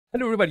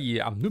Hello everybody,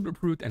 I'm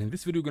NOOB-NOOB-FRUIT, and in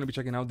this video we're going to be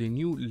checking out the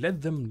new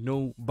Let Them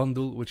Know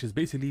bundle, which is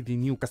basically the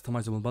new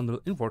customizable bundle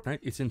in Fortnite.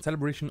 It's in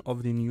celebration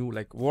of the new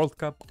World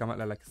Cup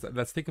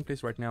that's taking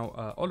place right now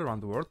all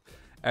around the world.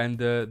 And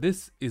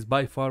this is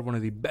by far one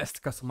of the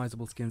best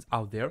customizable skins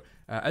out there.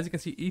 As you can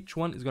see, each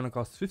one is going to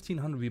cost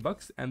 1500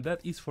 V-Bucks, and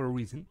that is for a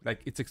reason.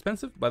 It's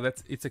expensive,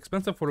 but it's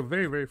expensive for a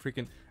very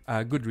freaking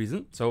good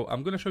reason. So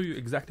I'm going to show you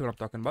exactly what I'm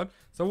talking about.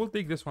 So we'll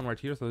take this one right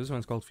here. So this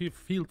one's called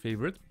Field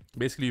Favorite.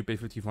 Basically, you pay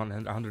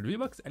 1500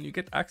 V-Bucks and you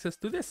get access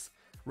to this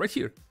right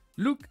here.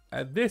 Look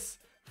at this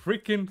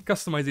freaking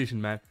customization,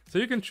 man. So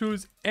you can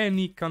choose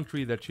any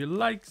country that you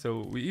like. So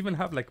we even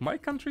have my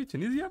country,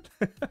 Tunisia.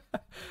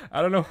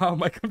 I don't know how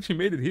my country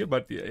made it here,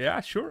 but yeah,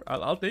 sure,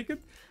 I'll take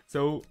it.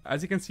 So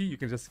as you can see, you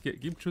can just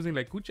keep choosing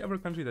whichever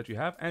country that you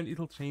have, and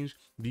it'll change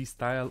the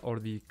style or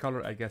the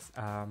color, I guess,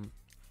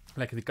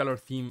 the color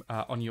theme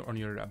on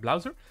your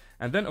browser.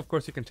 And then of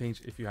course you can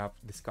change if you have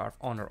the scarf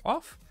on or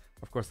off.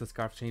 Of course, the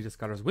scarf changes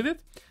colors with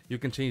it. You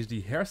can change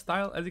the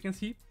hairstyle, as you can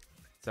see.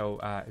 So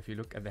if you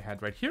look at the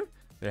head right here,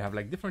 they have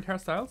different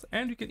hairstyles,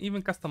 and you can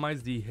even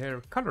customize the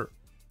hair color.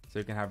 So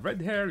you can have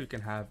red hair, you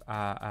can have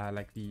I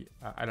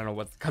don't know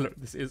what color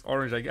this is,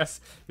 orange, I guess.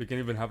 You can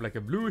even have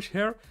a bluish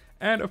hair,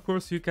 and of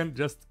course you can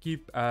just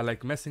keep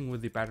messing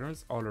with the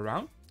patterns all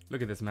around.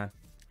 Look at this, man.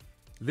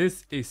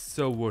 This is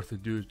so worth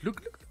it, dude.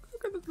 Look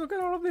at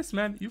all of this,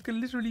 man. You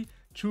can literally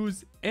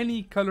choose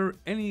any color,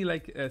 any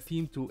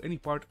theme to any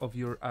part of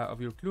your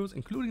clothes,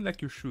 including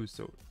your shoes.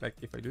 So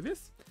if I do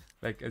this,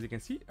 as you can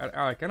see,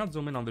 I cannot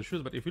zoom in on the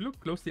shoes, but if you look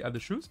closely at the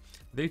shoes,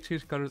 they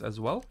change colors as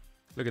well.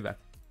 Look at that.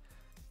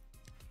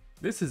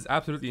 This is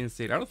absolutely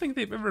insane. I don't think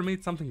they've ever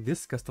made something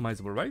this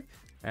customizable, right?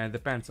 And the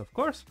pants, of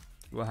course,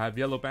 will have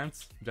yellow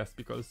pants, just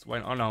because.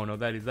 Why? Oh no,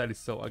 that is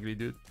so ugly,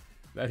 dude.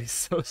 That is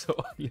so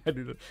ugly.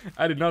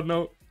 I did not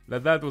know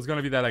that was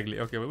gonna be that ugly.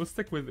 Okay, we'll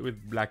stick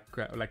with black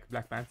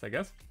black pants, I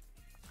guess.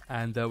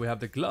 And we have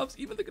the gloves,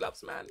 even the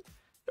gloves, man.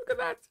 Look at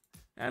that.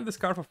 And the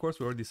scarf, of course,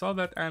 we already saw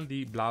that, and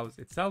the blouse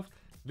itself.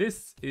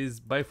 This is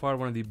by far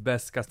one of the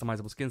best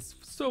customizable skins.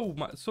 So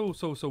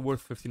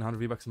worth 1500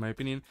 V-Bucks in my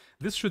opinion.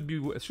 This should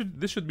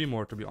be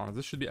more, to be honest.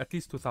 This should be at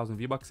least 2000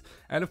 V-Bucks.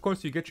 And of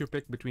course, you get your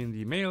pick between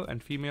the male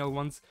and female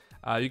ones.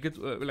 You get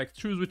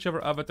choose whichever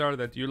avatar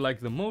that you like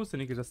the most,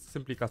 and you can just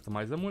simply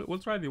customize them. We'll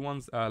try the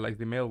ones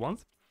the male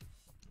ones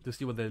to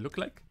see what they look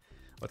like,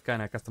 what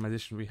kind of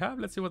customization we have.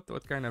 Let's see what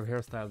kind of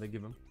hairstyle they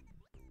give them.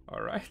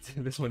 All right,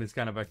 this one is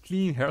kind of a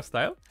clean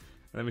hairstyle.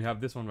 And then we have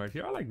this one right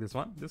here. I like this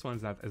one. This one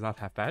is not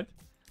half bad.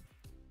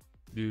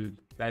 Dude,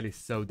 that is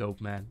so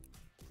dope, man.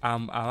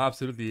 I'm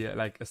absolutely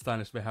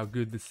astonished by how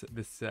good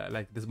this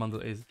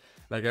bundle is.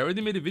 I already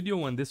made a video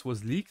when this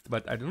was leaked,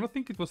 but I do not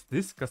think it was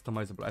this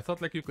customizable. I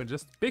thought you could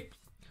just pick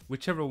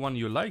whichever one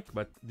you like,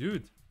 but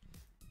dude,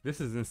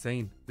 this is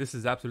insane. This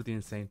is absolutely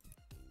insane.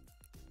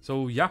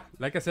 So yeah,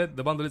 like I said,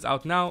 the bundle is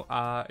out now.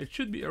 It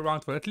should be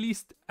around for at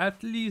least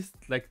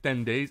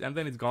 10 days, and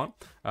then it's gone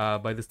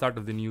by the start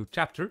of the new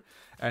chapter.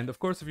 And of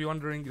course, if you're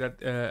wondering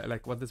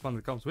that what this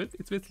bundle comes with,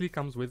 it basically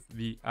comes with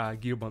the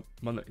gear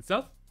bundle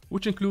itself,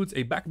 which includes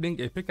a back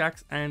bling, a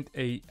pickaxe, and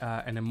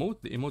an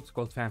emote. The emote is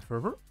called Fan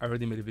Fervor. I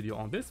already made a video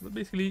on this, but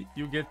basically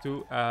you get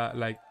to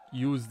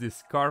use this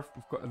scarf.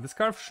 The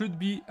scarf should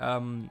be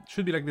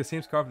the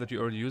same scarf that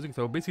you're already using.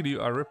 So basically,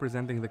 you are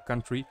representing the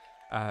country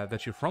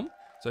that you're from.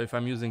 So if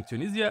I'm using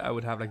Tunisia, I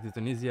would have the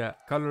Tunisia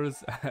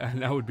colors,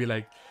 and I would be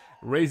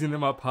raising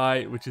them up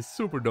high, which is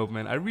super dope,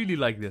 man. I really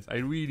like this. I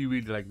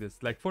really like this.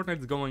 Fortnite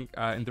is going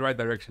in the right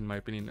direction, in my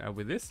opinion,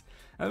 with this.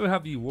 And we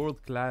have the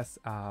world-class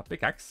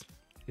pickaxe.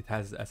 It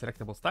has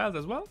selectable styles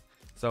as well.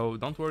 So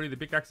don't worry, the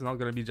pickaxe is not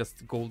gonna be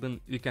just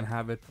golden. You can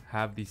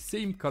have the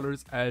same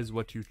colors as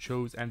what you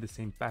chose, and the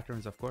same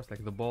patterns, of course.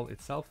 The ball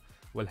itself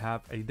will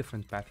have a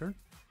different pattern.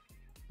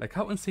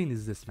 How insane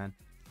is this, man?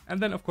 And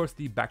then of course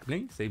the back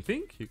bling, same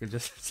thing. You can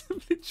just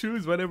simply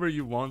choose whatever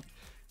you want.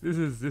 This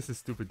is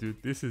stupid,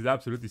 dude. This is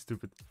absolutely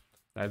stupid.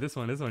 This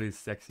one is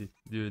sexy,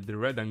 dude. The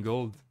red and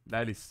gold,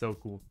 that is so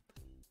cool.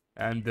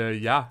 And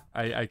yeah,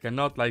 I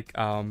cannot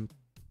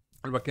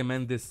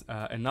recommend this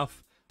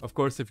enough. Of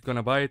course, if you're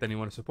gonna buy it and you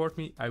want to support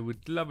me, I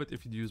would love it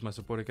if you'd use my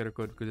supporter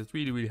code, because it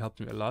really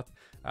helps me a lot.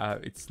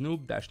 It's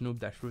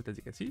NOOB-NOOB-FRUIT, as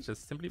you can see. It's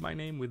just simply my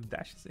name with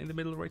dashes in the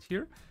middle right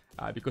here,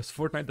 because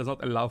Fortnite does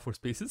not allow for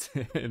spaces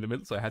in the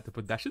middle, so I had to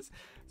put dashes.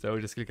 So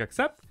just click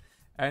accept.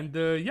 And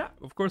yeah,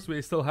 of course,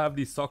 we still have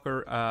the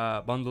soccer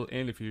bundle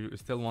in if you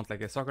still want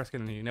a soccer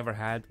skin and you never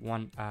had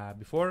one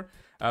before.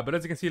 But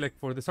as you can see,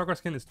 for the soccer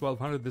skin is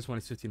 1200, this one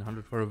is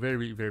 1500 for a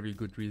very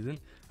good reason.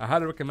 I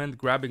highly recommend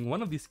grabbing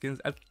one of these skins,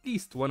 at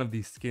least one of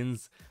these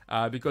skins,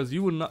 because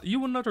you will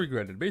not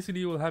regret it.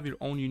 Basically, you will have your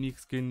own unique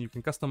skin. You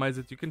can customize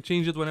it, you can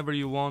change it whenever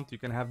you want, you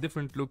can have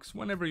different looks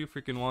whenever you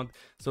freaking want.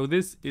 So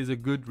this is a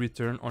good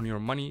return on your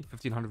money.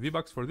 1500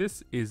 V-Bucks for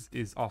this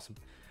is awesome.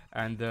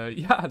 And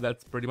yeah,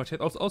 that's pretty much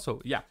it. Also,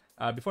 yeah,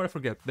 before I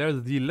forget,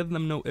 there's the Let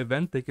Them Know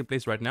event taking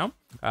place right now.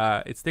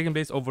 It's taking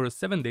place over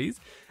 7 days,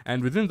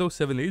 and within those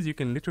 7 days, you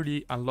can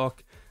literally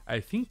unlock, I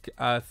think,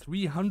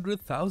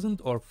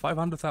 300,000 or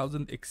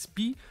 500,000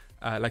 XP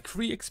like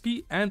free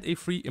XP and a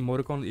free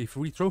emoticon, a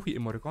free trophy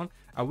emoticon.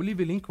 I will leave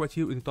a link right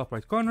here in the top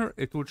right corner.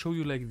 It will show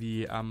you like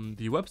the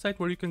website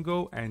where you can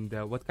go and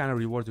what kind of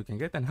rewards you can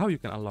get and how you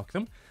can unlock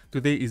them.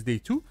 Today is day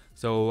 2,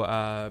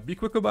 so be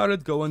quick about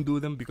it. Go and do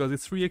them because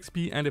it's free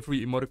XP and a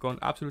free emoticon,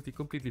 absolutely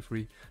completely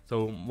free.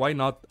 So why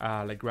not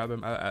like grab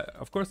them?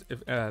 Of course,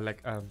 if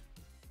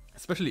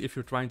especially if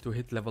you're trying to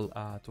hit level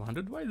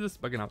 200. Why is this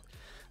bugging out?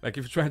 Like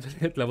if you're trying to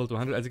hit level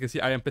 200, as you can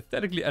see, I am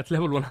pathetically at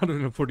level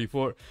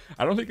 144.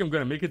 I don't think I'm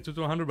gonna make it to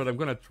 200, but I'm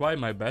gonna try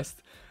my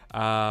best.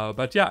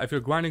 But yeah, if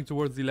you're grinding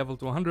towards the level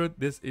 200,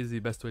 this is the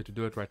best way to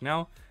do it right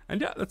now.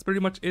 And yeah, that's pretty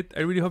much it. I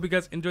really hope you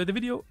guys enjoyed the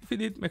video. If you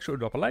did, make sure to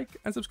drop a like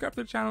and subscribe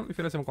to the channel if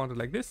you like some content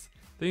like this.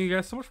 Thank you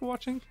guys so much for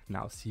watching.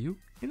 Now see you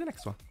in the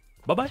next one.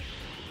 Bye bye.